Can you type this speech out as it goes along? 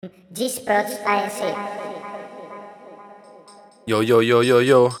G-Sprots INC. Yo, yo, yo, yo,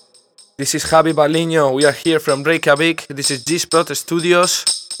 yo. This is Javi Baliño. We are here from Reykjavik. This is G-Sprot Studios.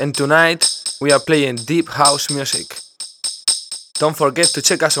 And tonight we are playing deep house music. Don't forget to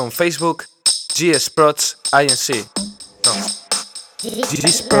check us on Facebook, G-Sprots INC. No,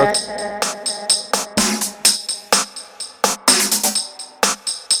 G-Sprot.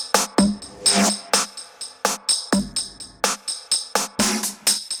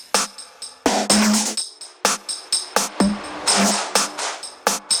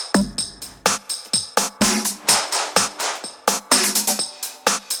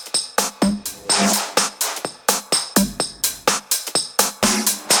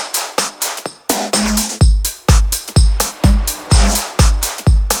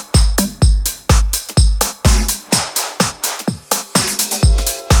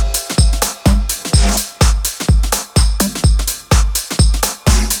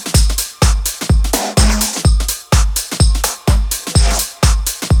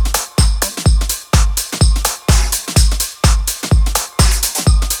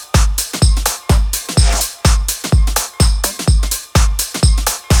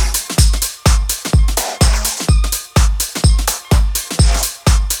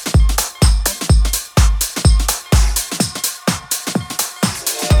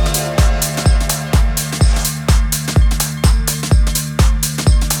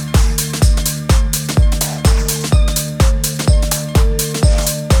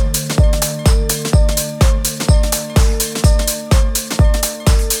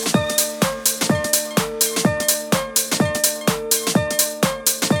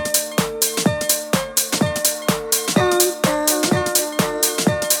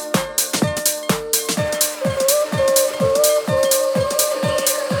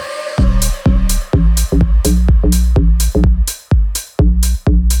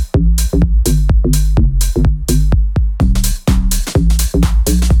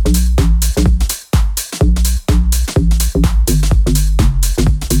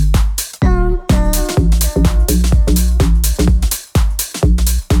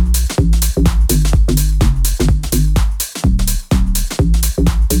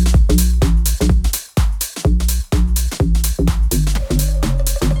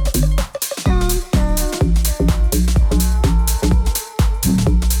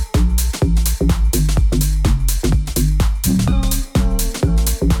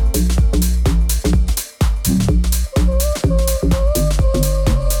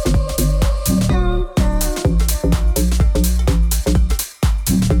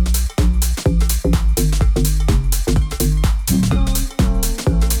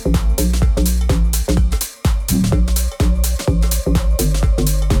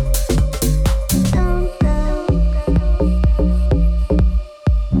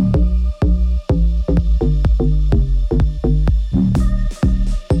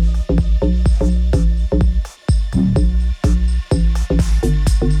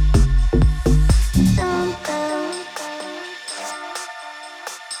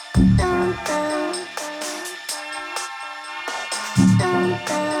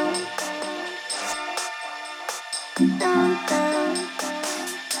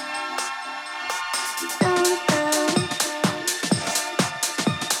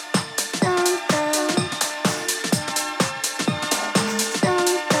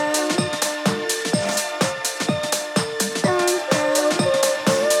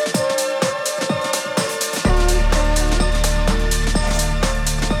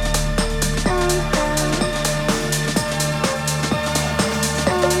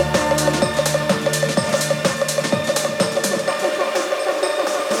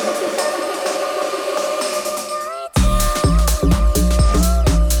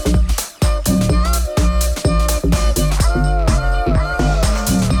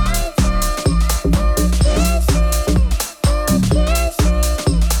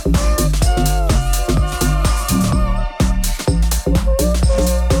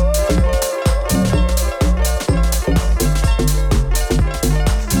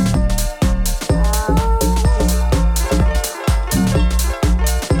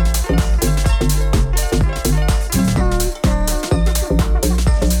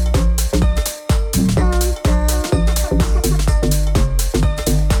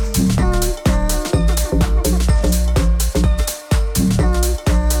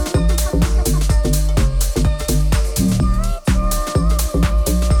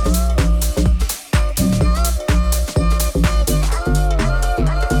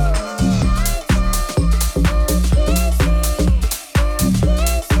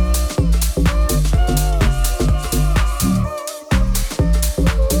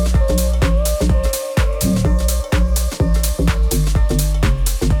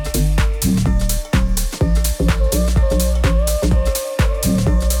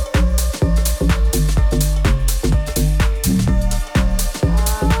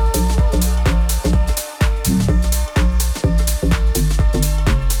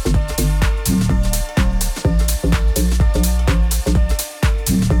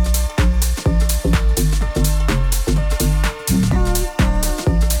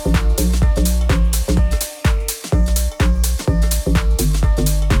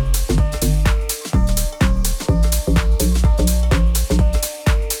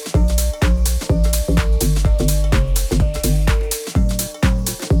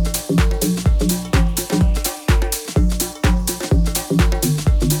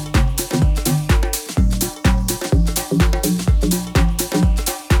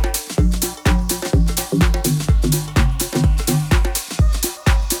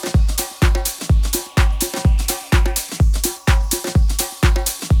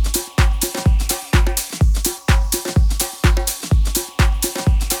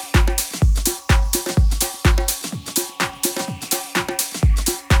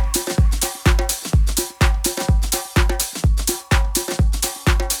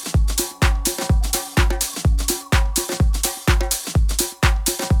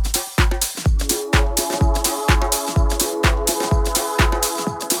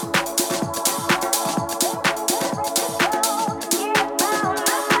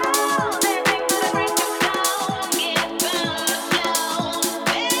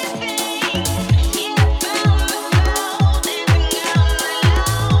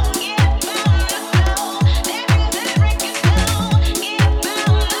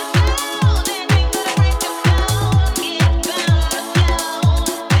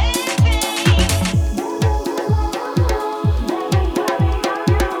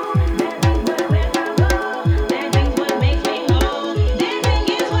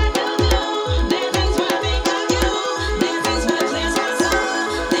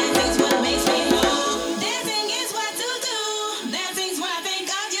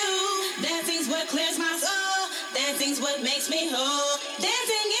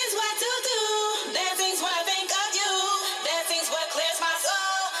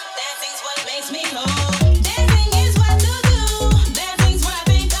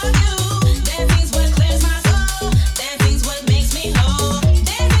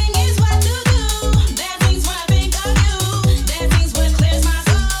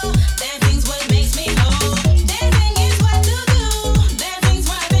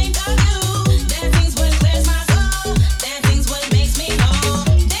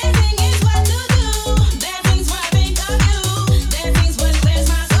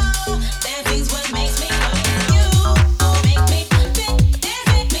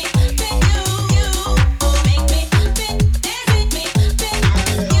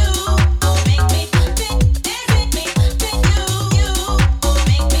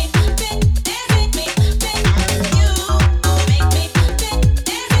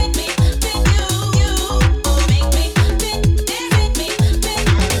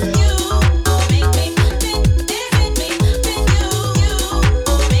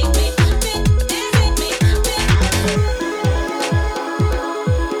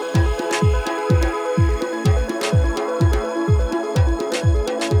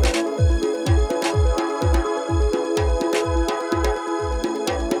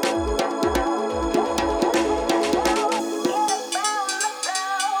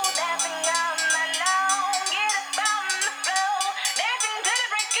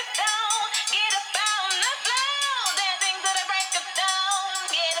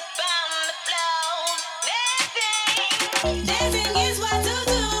 Dancing is what to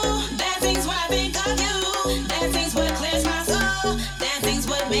do. Dancing's what I think of you. Dancing's what clears my soul. Dancing's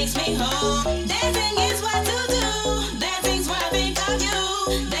what makes me whole. Dancing is what to do. Dancing's what I think of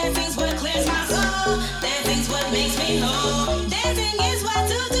you. Dancing's what clears my soul. Dancing's what makes me whole. Dancing is what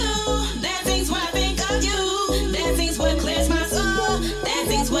to do. Dancing's what I think of you. Dancing's what clears my soul.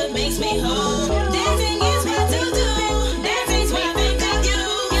 Dancing's what makes me whole. Dancing is what to do. Dancing's what I think of you.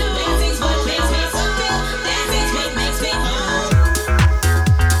 Dancing's what clears my soul. Dancing's what makes me whole.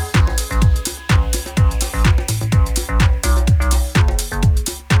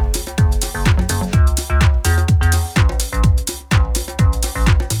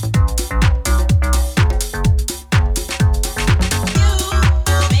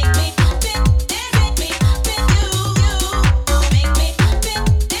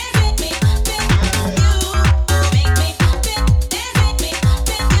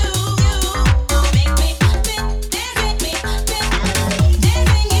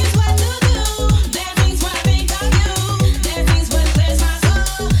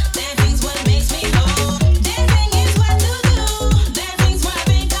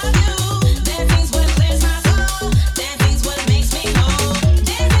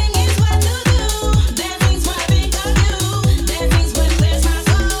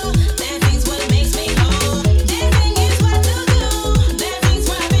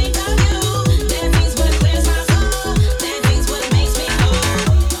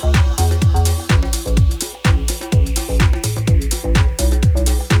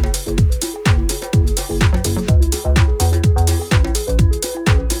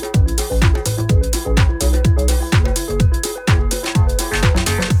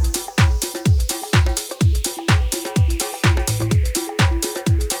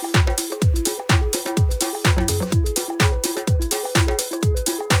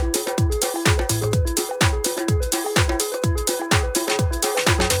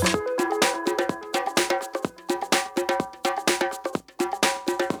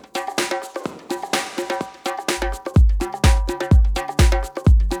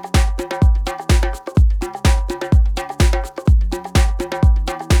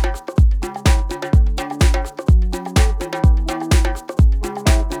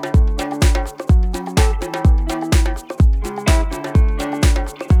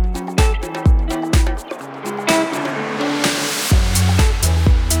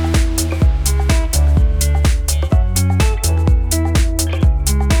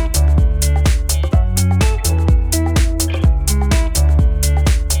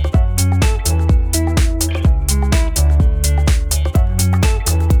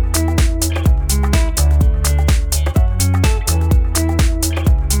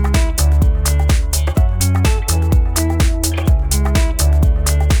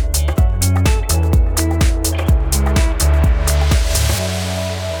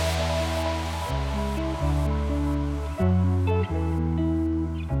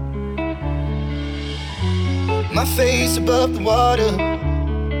 My face above the water.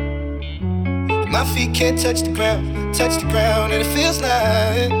 My feet can't touch the ground, and it feels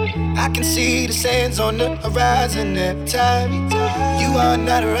like I can see the sands on the horizon every time you are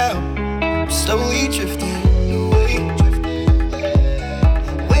not around. I'm slowly drifting away,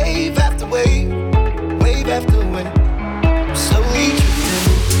 wave after wave, wave after wave. I'm slowly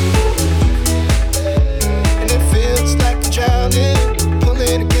drifting, and it feels like I'm drowning,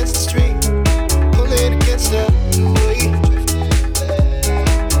 pulling against the stream, pulling against the wave.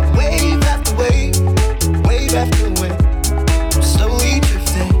 Wave after wave, wave after wave. I'm slowly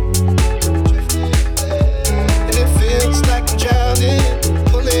drifting, and it feels like I'm drowning,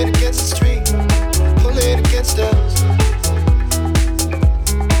 pulling against the stream, pulling against us.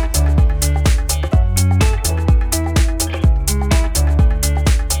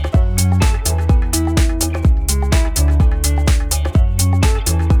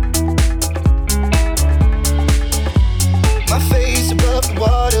 My face above the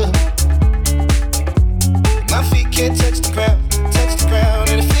water. My feet can't touch the ground,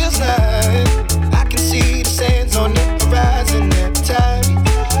 and it feels like I can see the sands on the horizon every time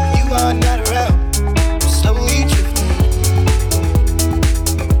you are not around. I'm slowly drifting,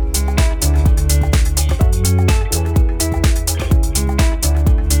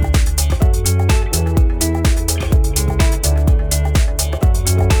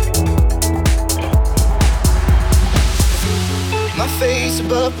 my face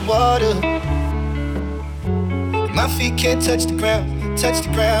above the water. My feet can't touch the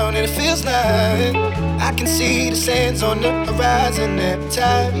ground, and it feels like I can see the sands on the horizon every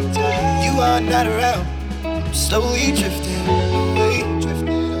time you are not around. I'm slowly drifting away,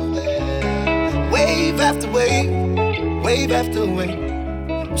 wave after wave, wave after wave,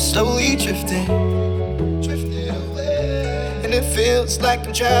 I'm slowly drifting, drifting away. And it feels like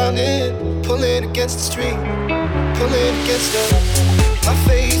I'm drowning, pulling against the stream, pulling against my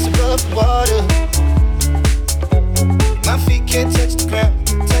face above the water. My feet can't touch the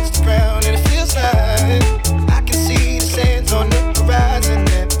ground, and it feels like I can see the sands on the horizon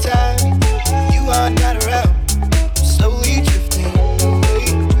every time you are not around. I'm slowly drifting away,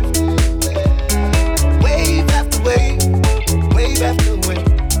 wave after wave, wave after wave.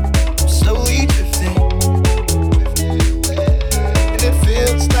 I'm slowly drifting, and it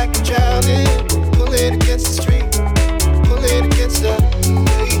feels like I'm drowning, pulling against the stream, pulling against the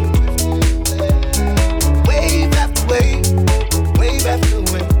wave. Wave after wave, wave after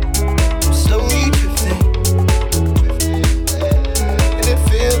wave, I'm slowly drifting, and it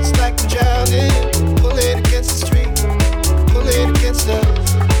feels like I'm drowning, pulling against the stream, pulling against the.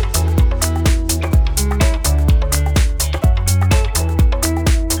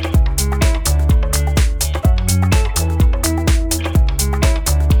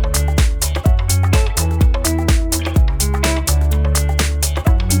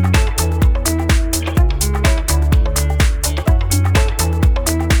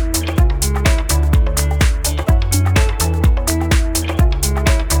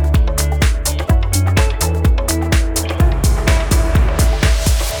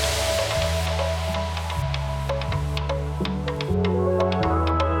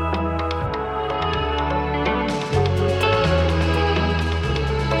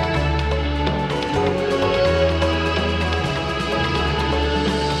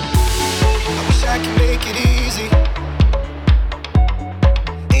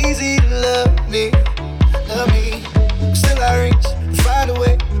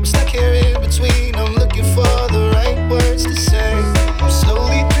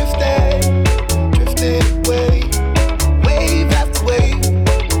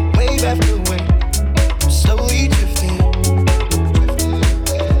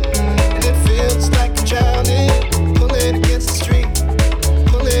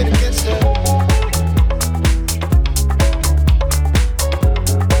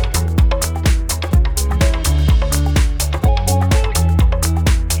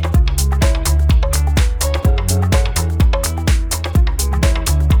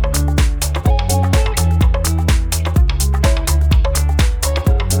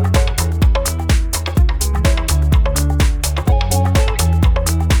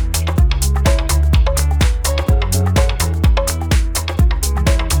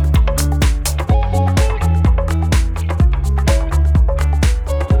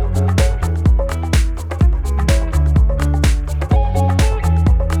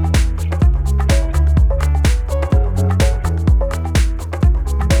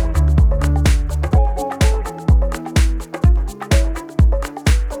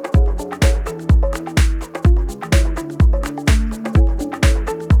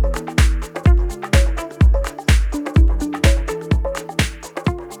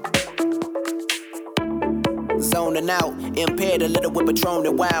 Impaired a little with Patron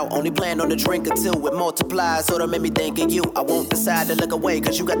and wow. Only plan on the drink until it multiplies. So that made me think of you. I won't decide to look away,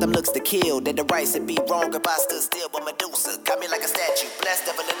 cause you got them looks to kill. That the rights would be wrong if I stood still. But Medusa got me like a statue. Blessed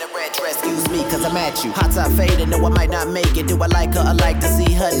devil in the red dress. Excuse me, cause I'm at you. Hot top faded, no I might not make it. Do I like her? I like to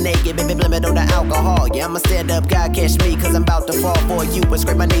see her naked. Baby, blame it on the alcohol. Yeah, I'm a stand up guy, catch me, cause I'm about to fall for you. But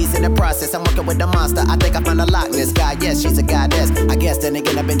scrape my knees in the process. I'm working with the monster. I think I found a Loch Ness guy. Yes, she's a goddess. I guess then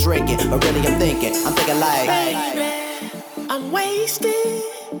again I've been drinking. But really I'm thinking like, baby, I'm wasted.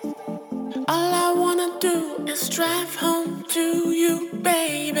 All I wanna do is drive home to you,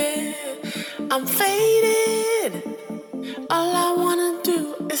 baby. I'm faded. All I wanna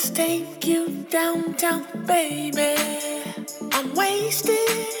do is take you downtown, baby. I'm wasted.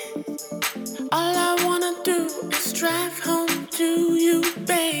 All I wanna do is drive home to you,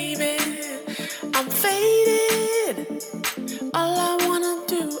 baby. I'm faded. All I wanna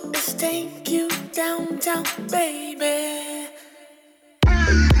do is take you downtown, baby.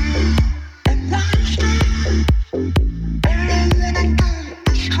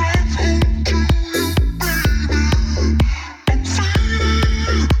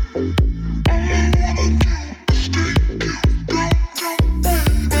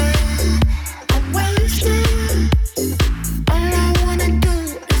 Baby,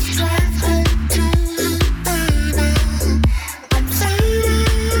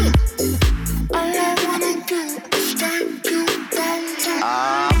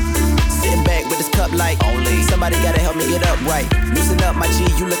 cup like only. Somebody gotta help me get up right. Loosen up, my G,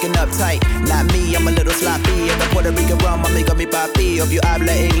 you looking uptight. Not me, I'm a little sloppy. At the Puerto Rican rum, amigo mi papi. If you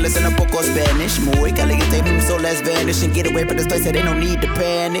habla English and a poco Spanish, muy caliente, so let's vanish and get away from this place that ain't no need to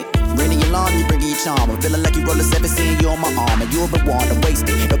panic. Ringing your alarm, you bringing your charm. I'm feeling like you roll a 7, seeing you on my arm, and you'll be wanting to waste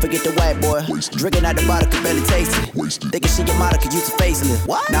it. Don't forget the white boy, drinking out the bottle, could barely taste it. Thinking she your model, could use a facelift.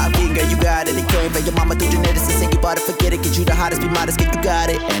 What? Nah, I'm kidding, girl, you got it. It came from your mama through genetics and said you bought it, forget it. Get you the hottest, be modest, get you got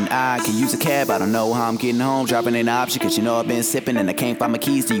it. And I can use a cab, I don't know how I'm getting home. Dropping ain't an option, cause you know I've been sipping and I can't find my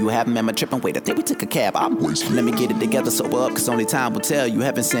keys. Do you have them? Am I tripping? Wait, I think we took a cab. Let me get it together, sober up, cause only time will tell. You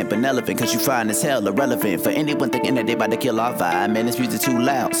haven't sent benevolent, cause you fine as hell, irrelevant. For anyone thinking that they about to kill our vibe, man, this music too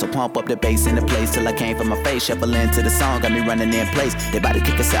loud. So pump up the bass in the place till I came from my face. Shuffling to the song, got me running in place. They about to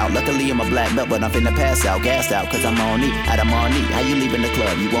kick us out. Luckily I'm a black belt, but I'm finna pass out, gassed out, cause I'm on E. I'm on E. How you leaving the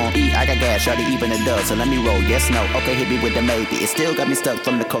club? You won't eat. I got gas, shawty even a dub. So let me roll, yes, no. Okay, hit me with the maybe. It still got me stuck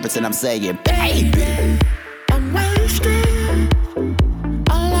from the chorus and I'm saying, baby. I'm wasted.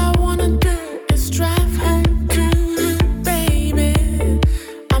 All I wanna do is drive home to you, baby.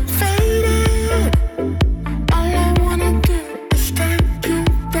 I'm faded. All I wanna do is take you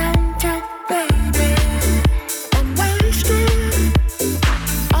downtown, baby. I'm wasted.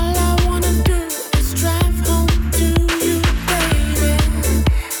 All I wanna do is drive home to you, baby.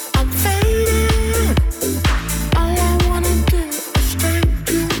 I'm faded. All I wanna do is take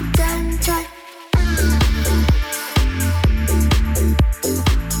you downtown.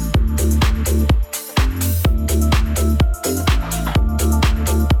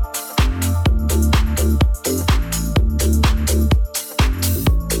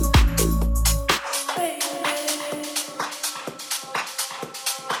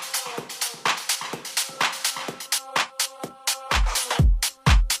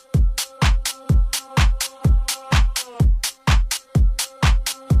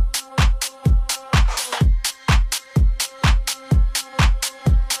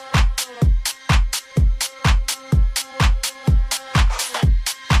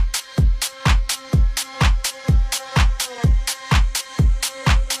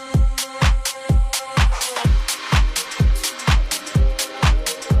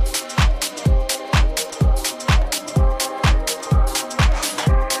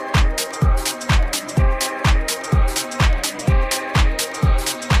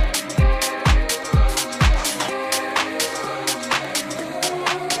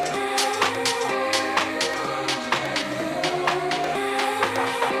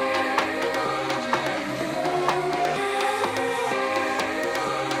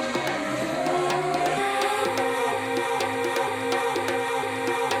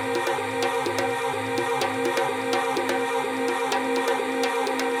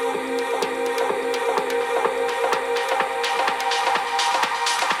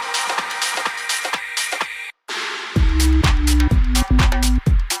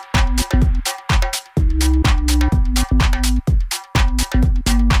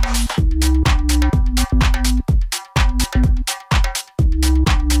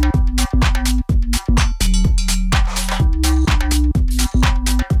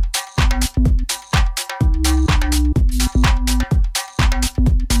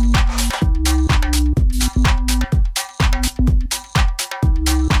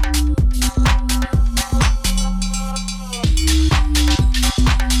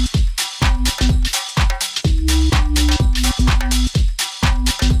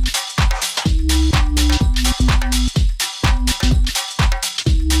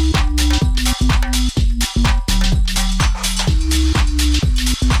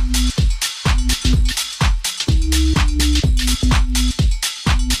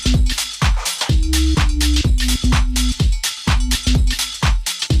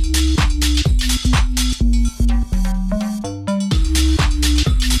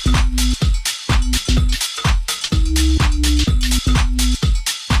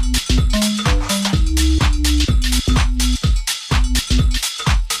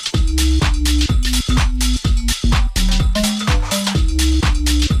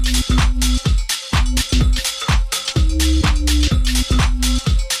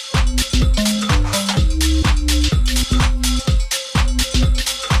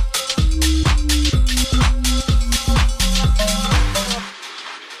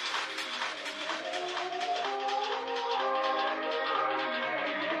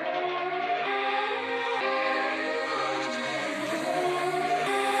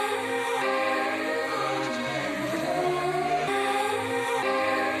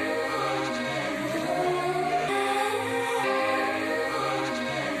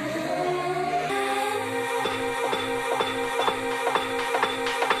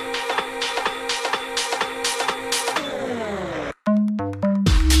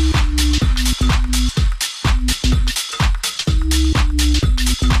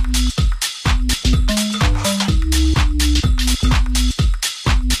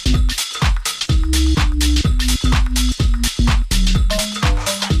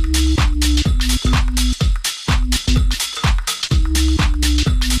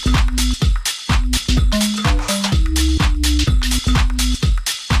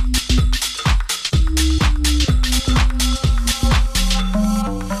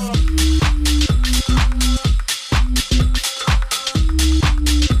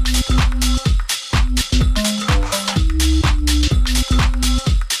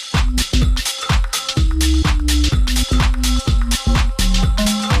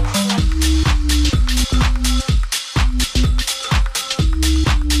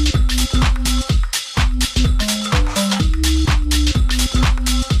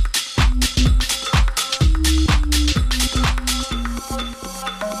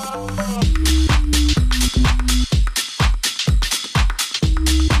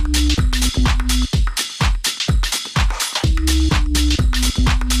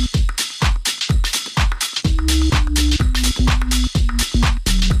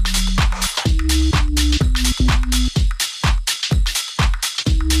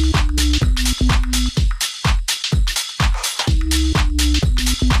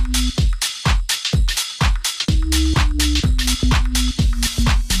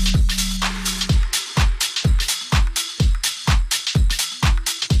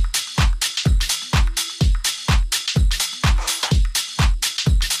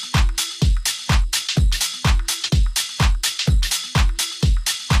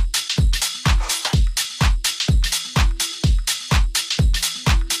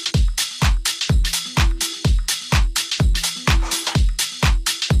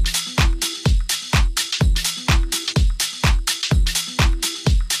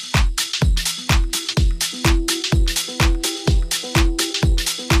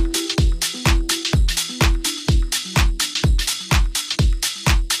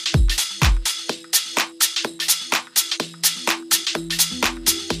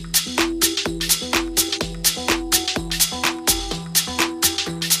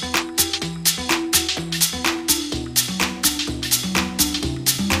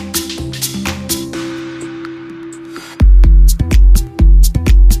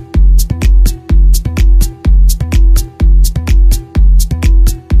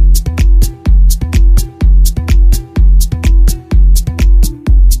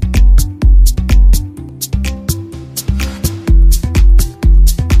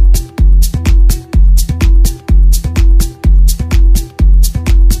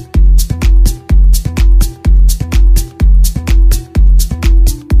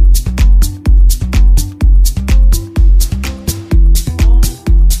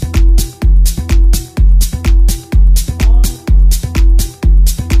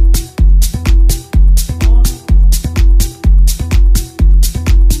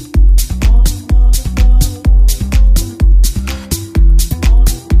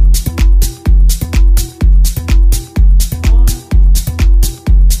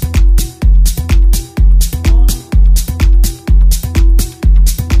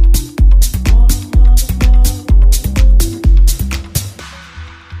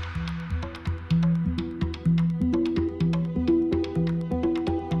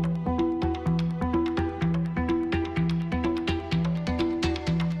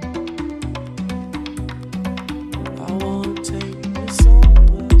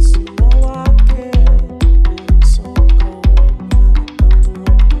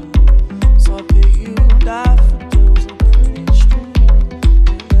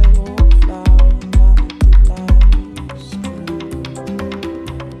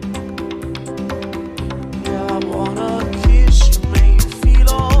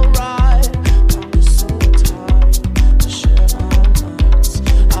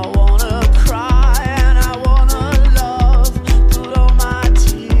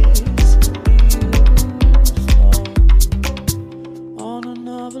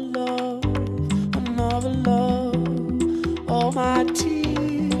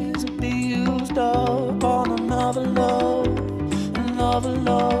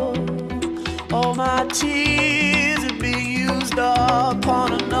 tears are being used up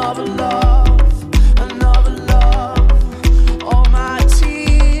on another love, another love. All my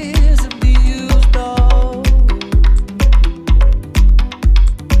tears are being used up.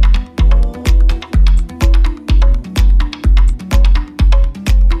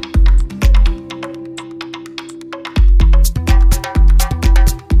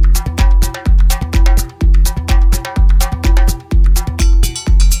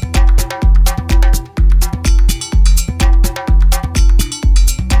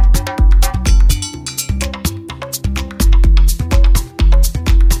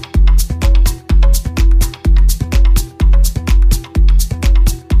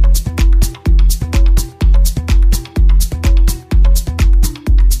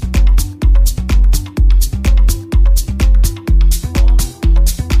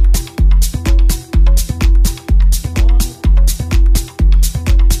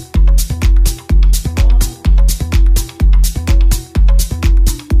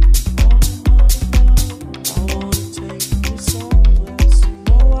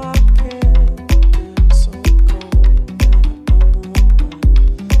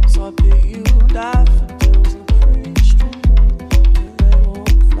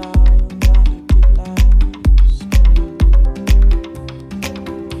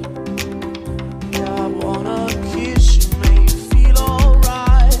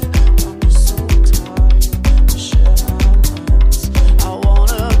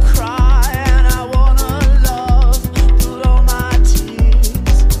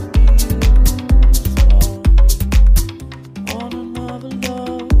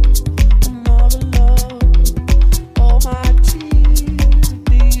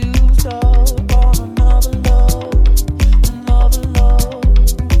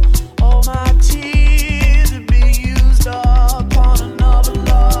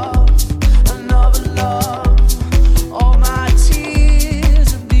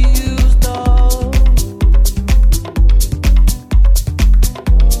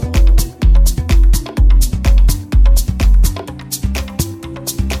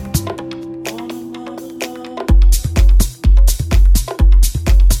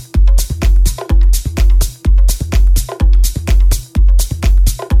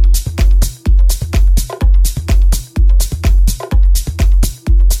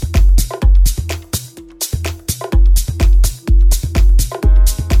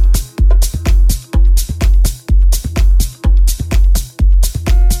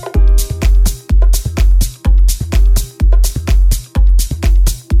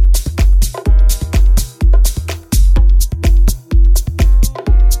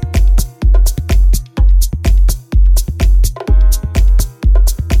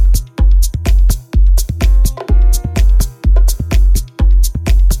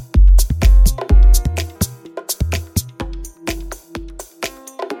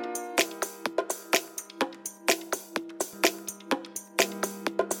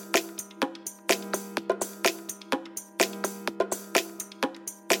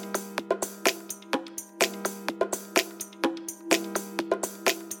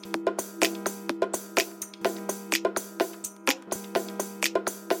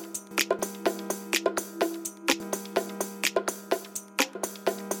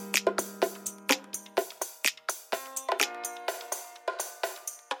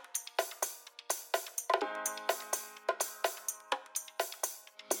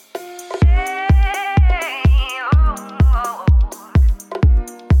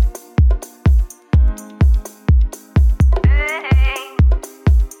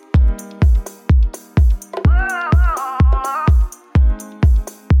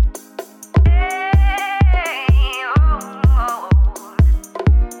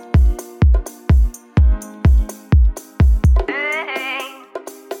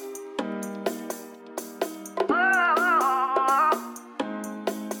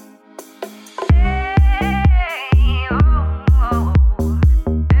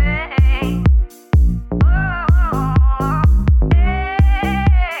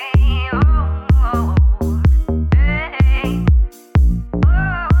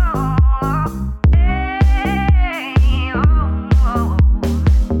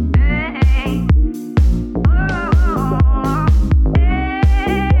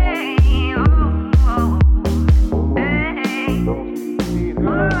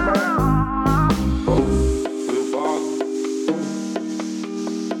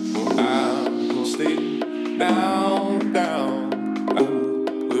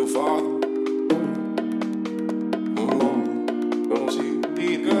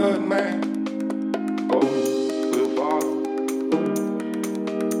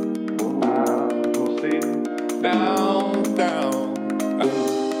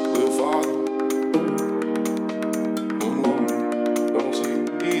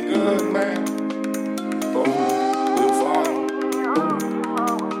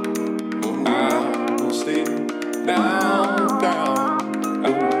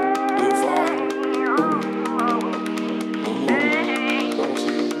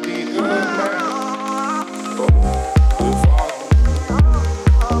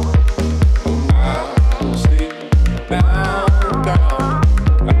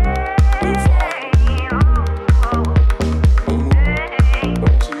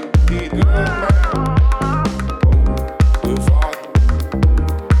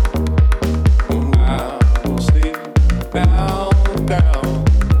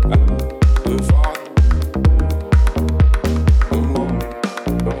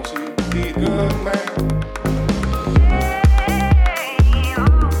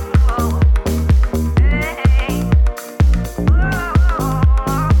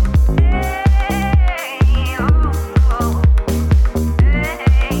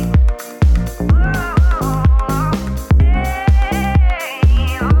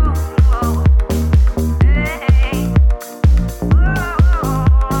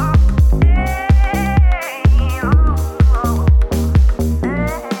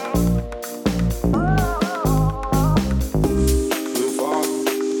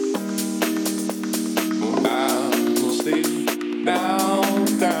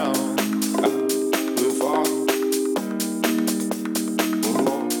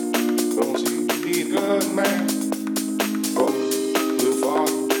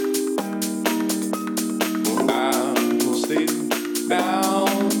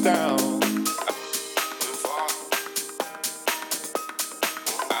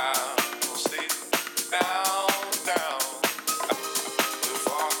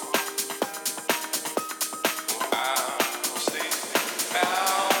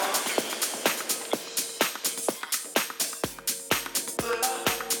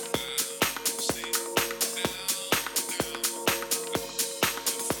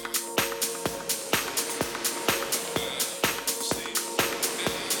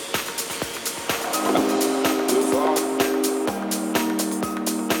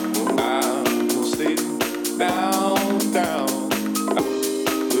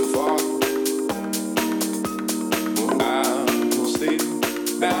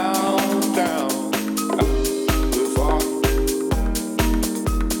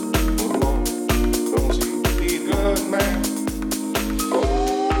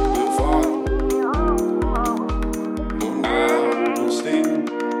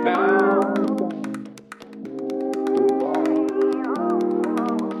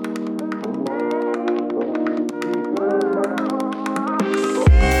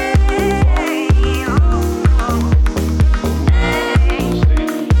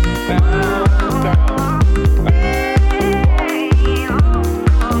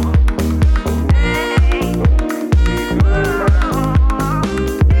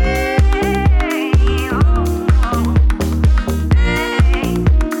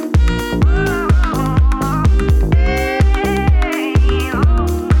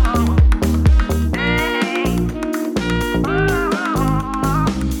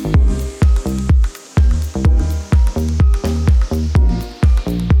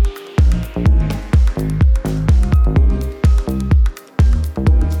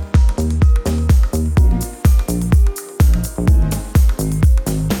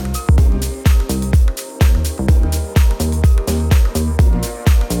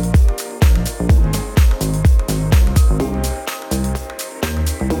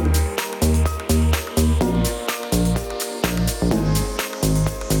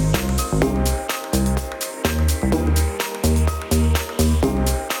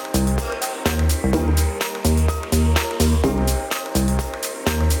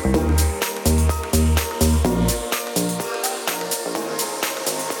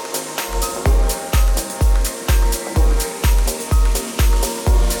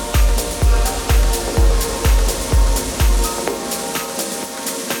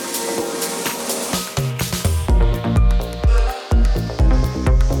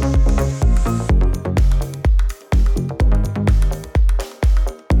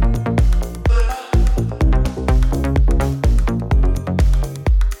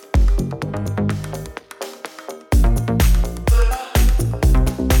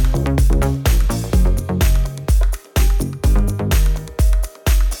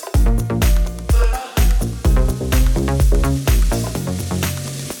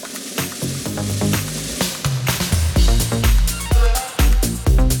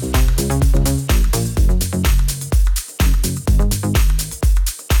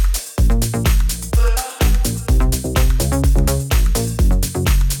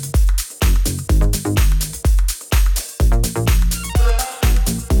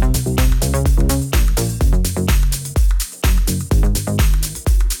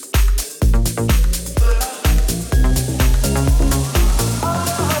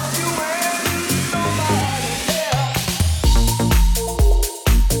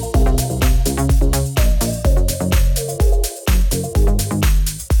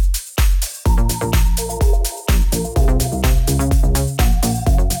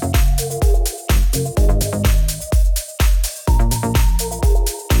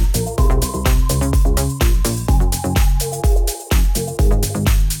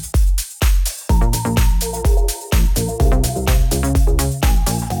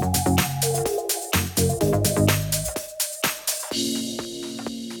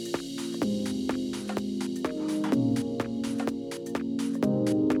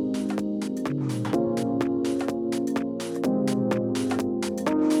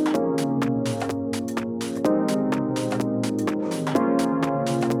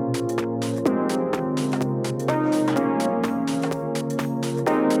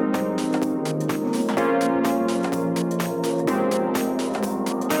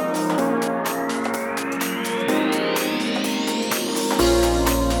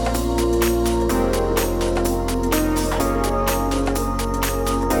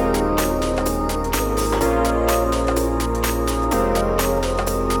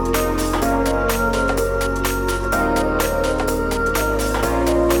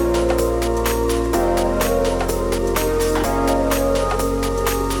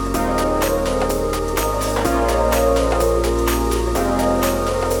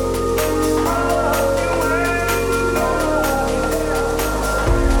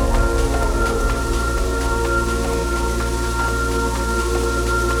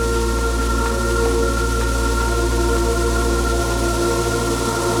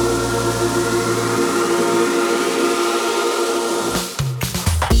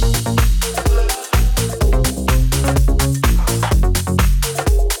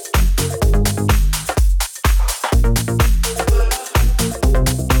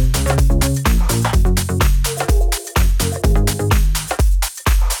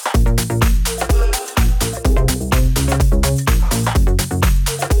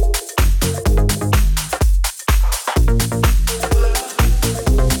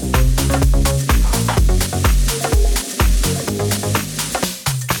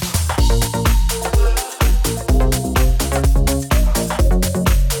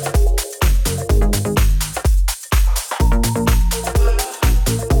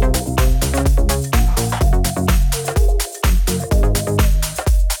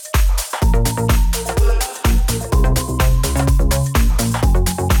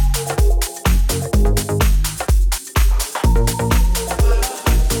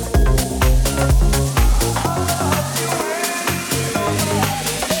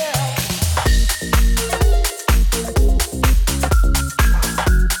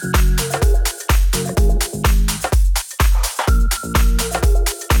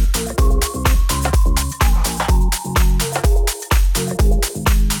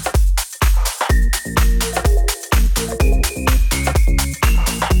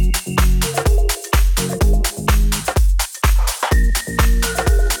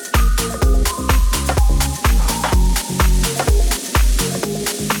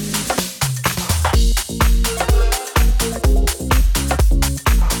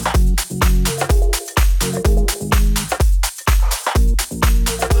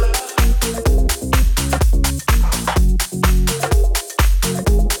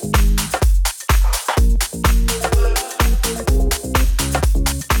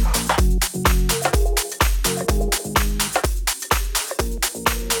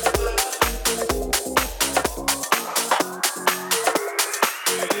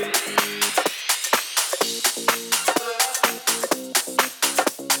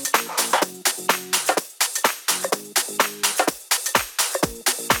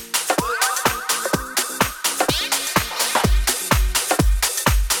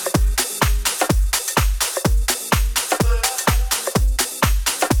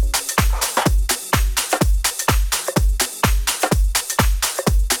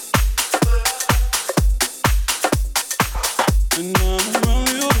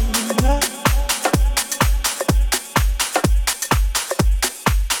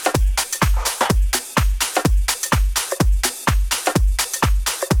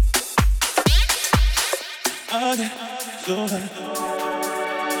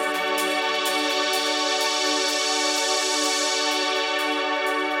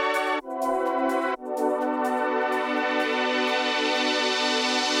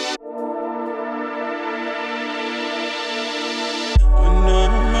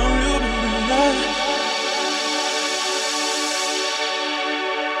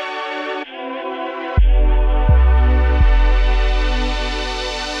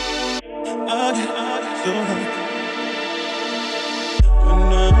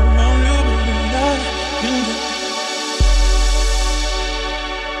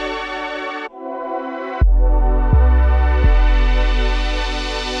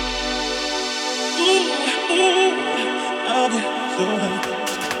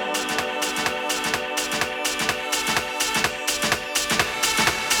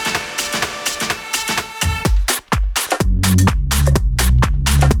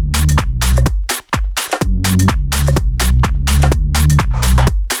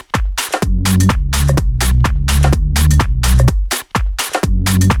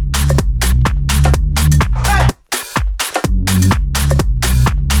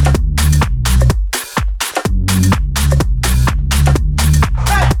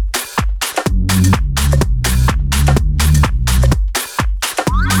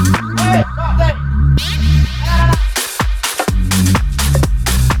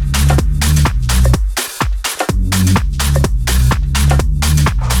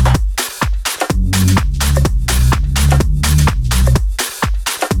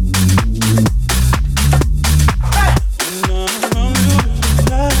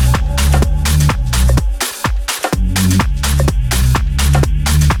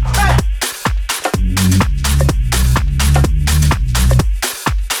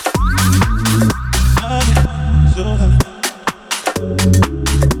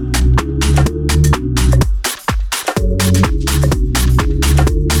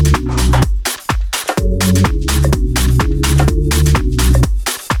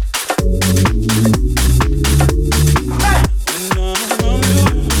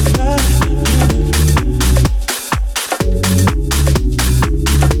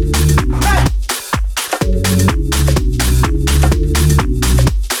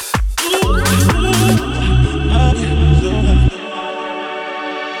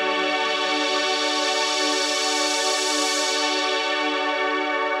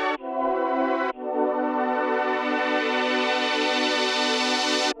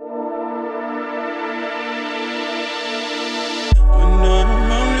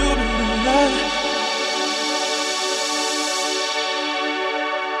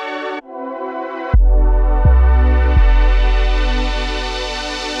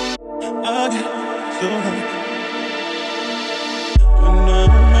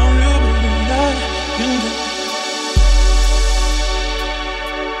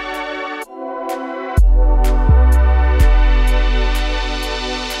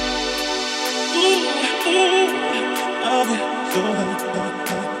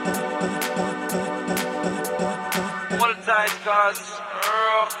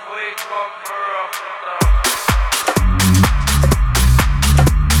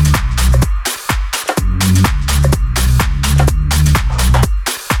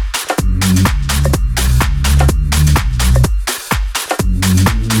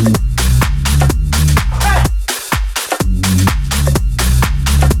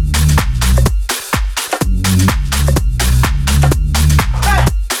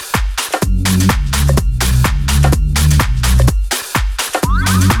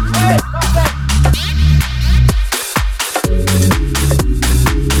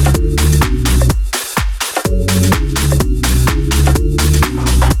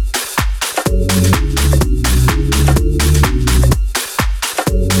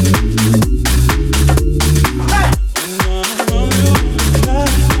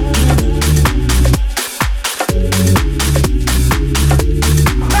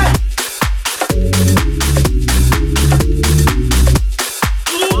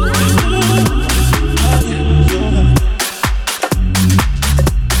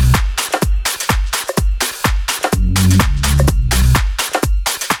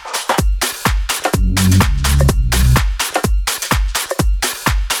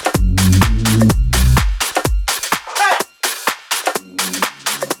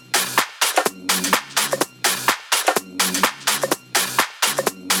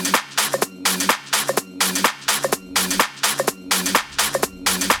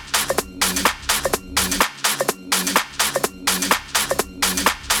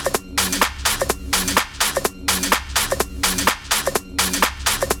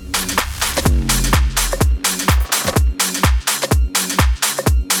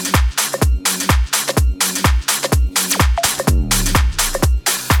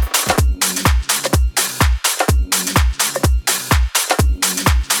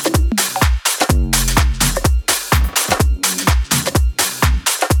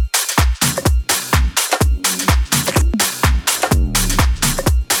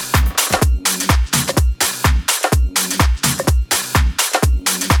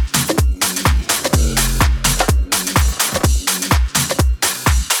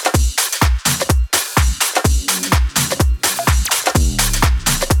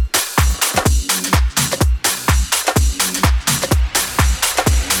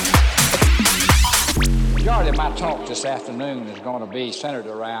 Really, my talk this afternoon is going to be centered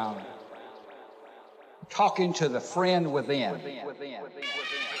around talking to the friend within.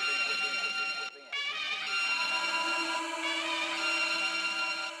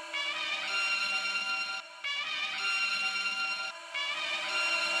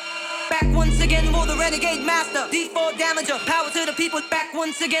 Back once again for the renegade master. D4 damager, power to the people. Back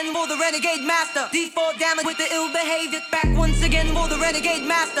once again for the renegade master. D4 damage with the ill behavior. Back once again for the renegade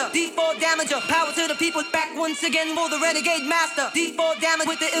master. D4 damager, power to the people. Back once again for the renegade master. D4 damage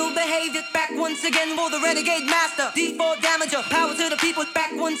with the ill behavior. Back once again for the renegade master. D4 damager, power to the people.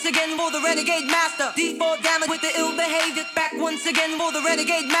 Back once again for the renegade master. D4 damage with the ill behavior. Back once again for the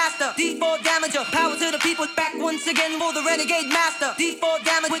renegade master. D4 damager, power to the people. Back once again for the renegade master. D4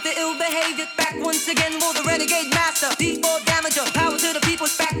 damage with the ill behavior. Back once again for the renegade master. D4 damager, power to the people.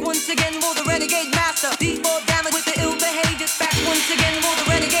 Back once again for the renegade master. D4 damage with the ill behavior. Back once again for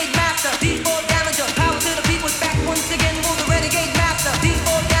the renegade master. D4 damager, power to the people. Back once again for the renegade master.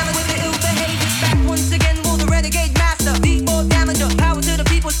 D4 damage with the ill behavior. Back once again for the renegade master. D4 damager, power to the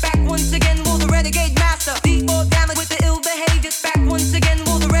people. Back once again for the renegade master. D4 damage with the ill behavior. Back once again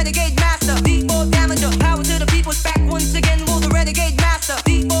for the renegade master. D4 damager, power to the people. Back once again for the renegade master.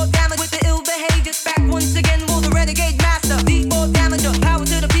 D4 damage with the ill behavior. Back once again for the renegade master. D4 damager, power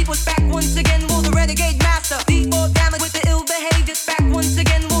to the people. Back once again for the renegade master. D4 damage with the ill behavior. Back once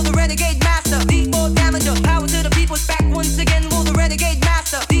again for the renegade master. D4 damager, power to the people. Back once again for the renegade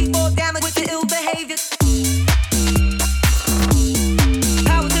master. D4 damage with the ill behavior.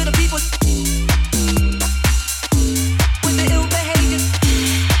 Power to the people. With the ill behavior.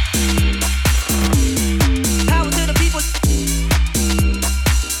 Power to the people.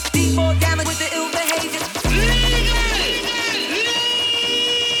 D4 damage with the ill behavior.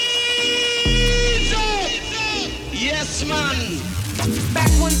 Yes, man.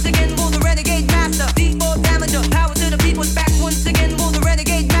 Back once again for the renegade master. D4 damager, power to the people. Back once again for the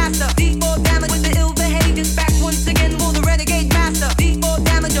renegade master. D4 damage with the ill behavior. Back once again for the renegade master. D4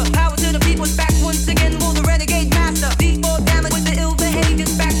 damager, power to the people. Back once again for the renegade master. D4 damage with the ill behavior.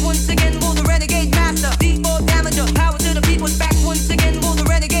 Back once again for the renegade master. D4 damager, power to the people. Back once again for the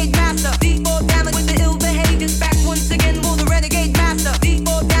renegade master. D4 damage with the ill behavior. Back once again for the renegade master.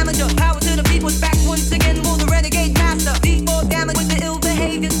 D4 damager, power to the people. Back once again for the renegade master. D4 damage with the ill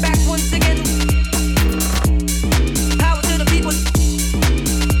behavior. Back once again. Power to the people.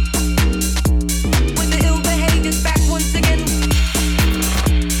 With the ill behavior. Back once again.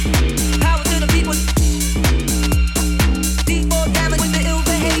 Power to the people. D4 damage with the ill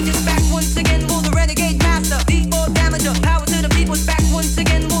behavior. Back once again for the renegade master. D4 damager. Power to the people. Back once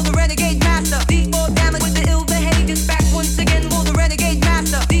again for the renegade master. D4 damage with the ill behavior. Back once again for the renegade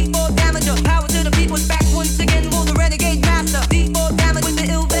master. D4 damager. Power to the people. Back once again for the renegade master. D4 damage with the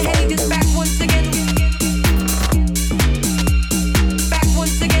ill behavior. Back once again. Back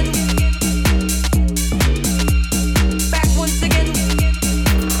once again. Back once again.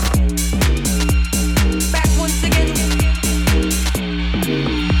 Back once again.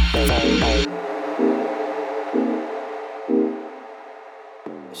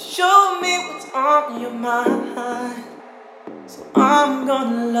 Show me what's on your mind, so I'm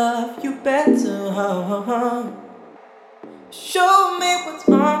gonna love you better. Show me what's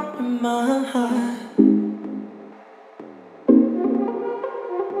on your mind.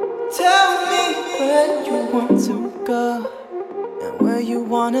 Tell me where you want to go and where you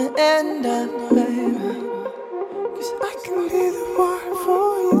wanna end up, baby. 'Cause I can be the one for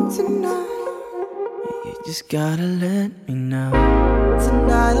you tonight. You just gotta let me know.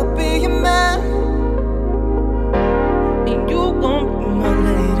 Tonight I'll be your man, and you gon' be my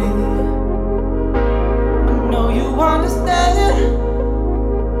lady. I know you understand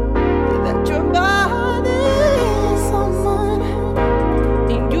that your body is on mine,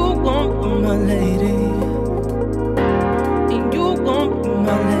 and you gon' be my lady, and you gon' be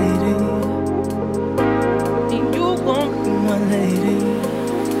my lady, and you gon' be my lady.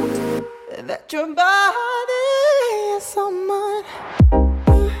 That your body is on mine.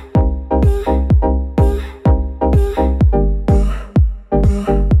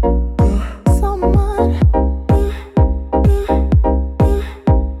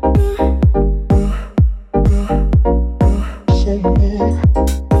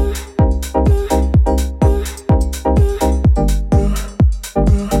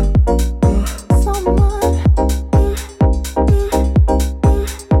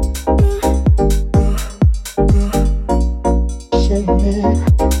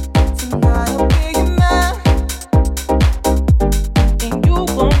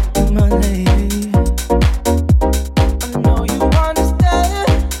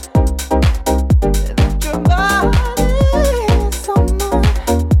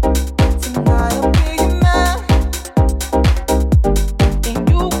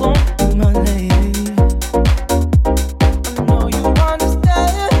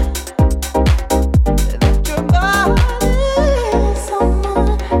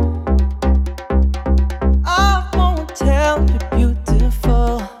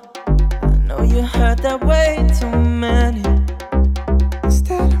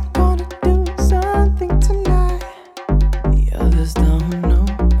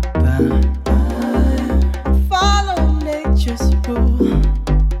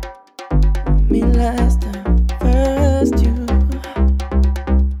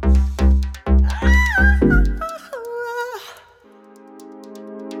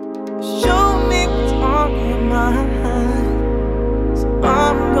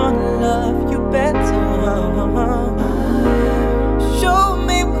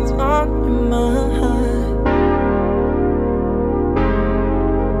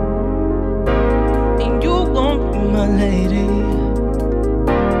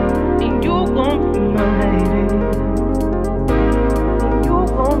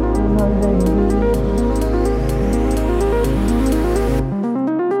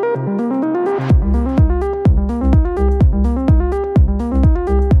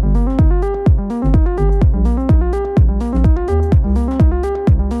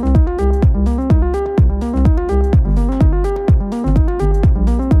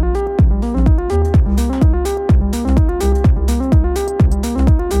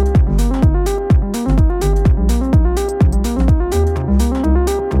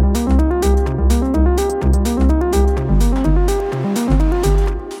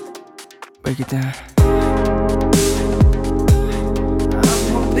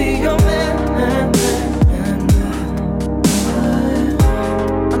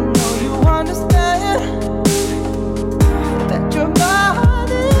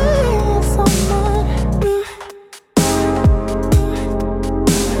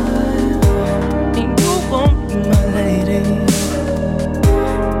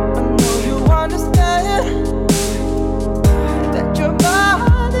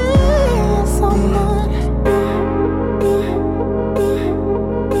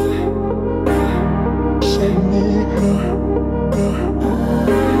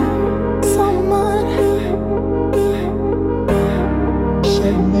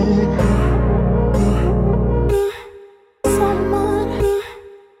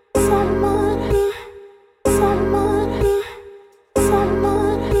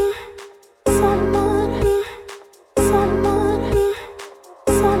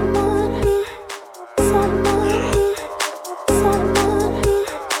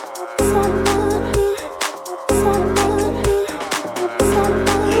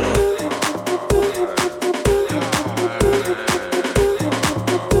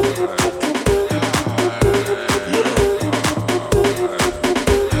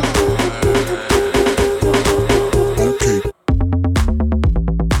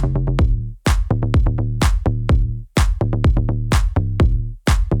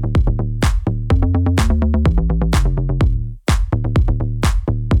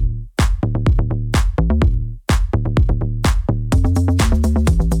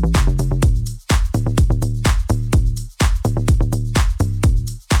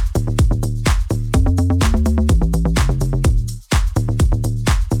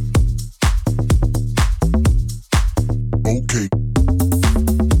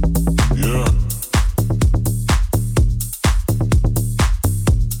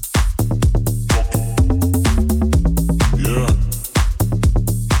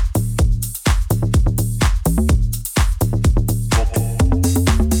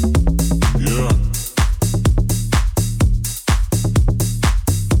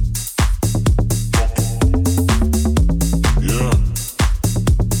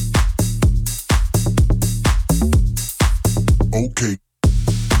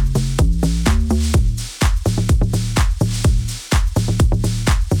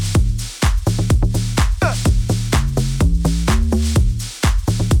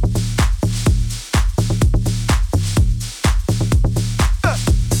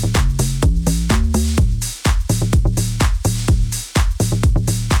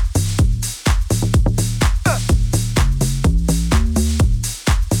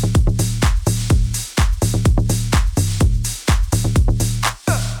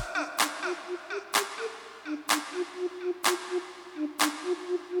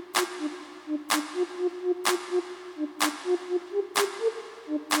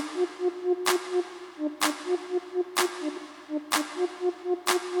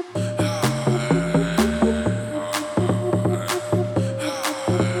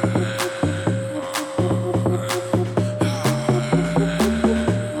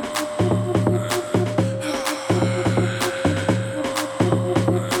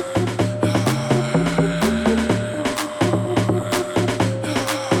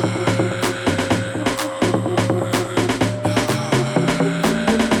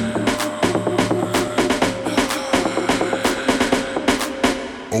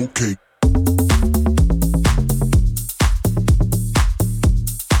 Okay.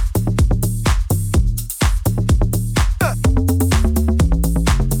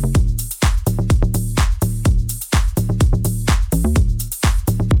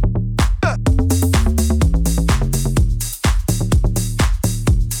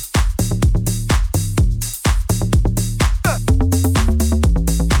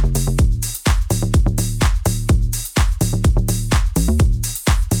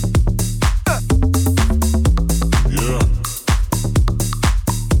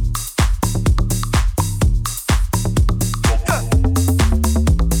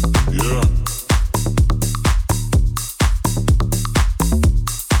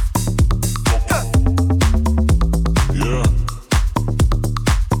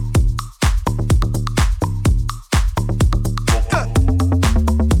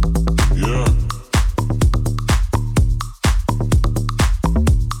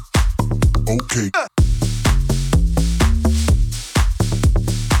 Okay.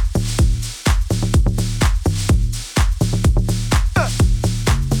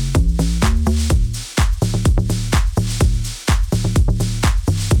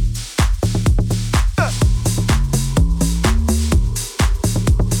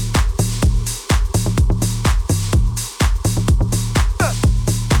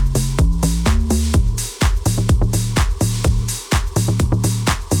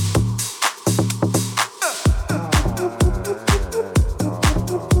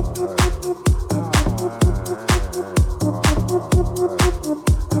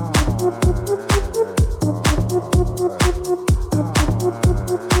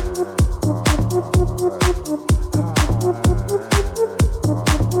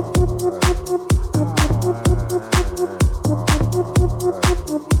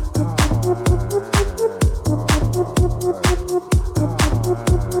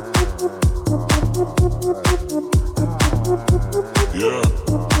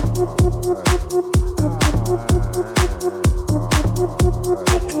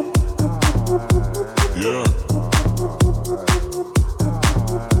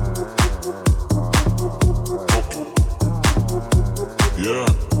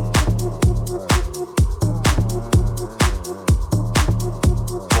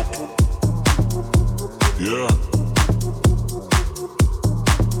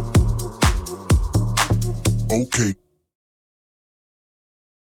 Okay.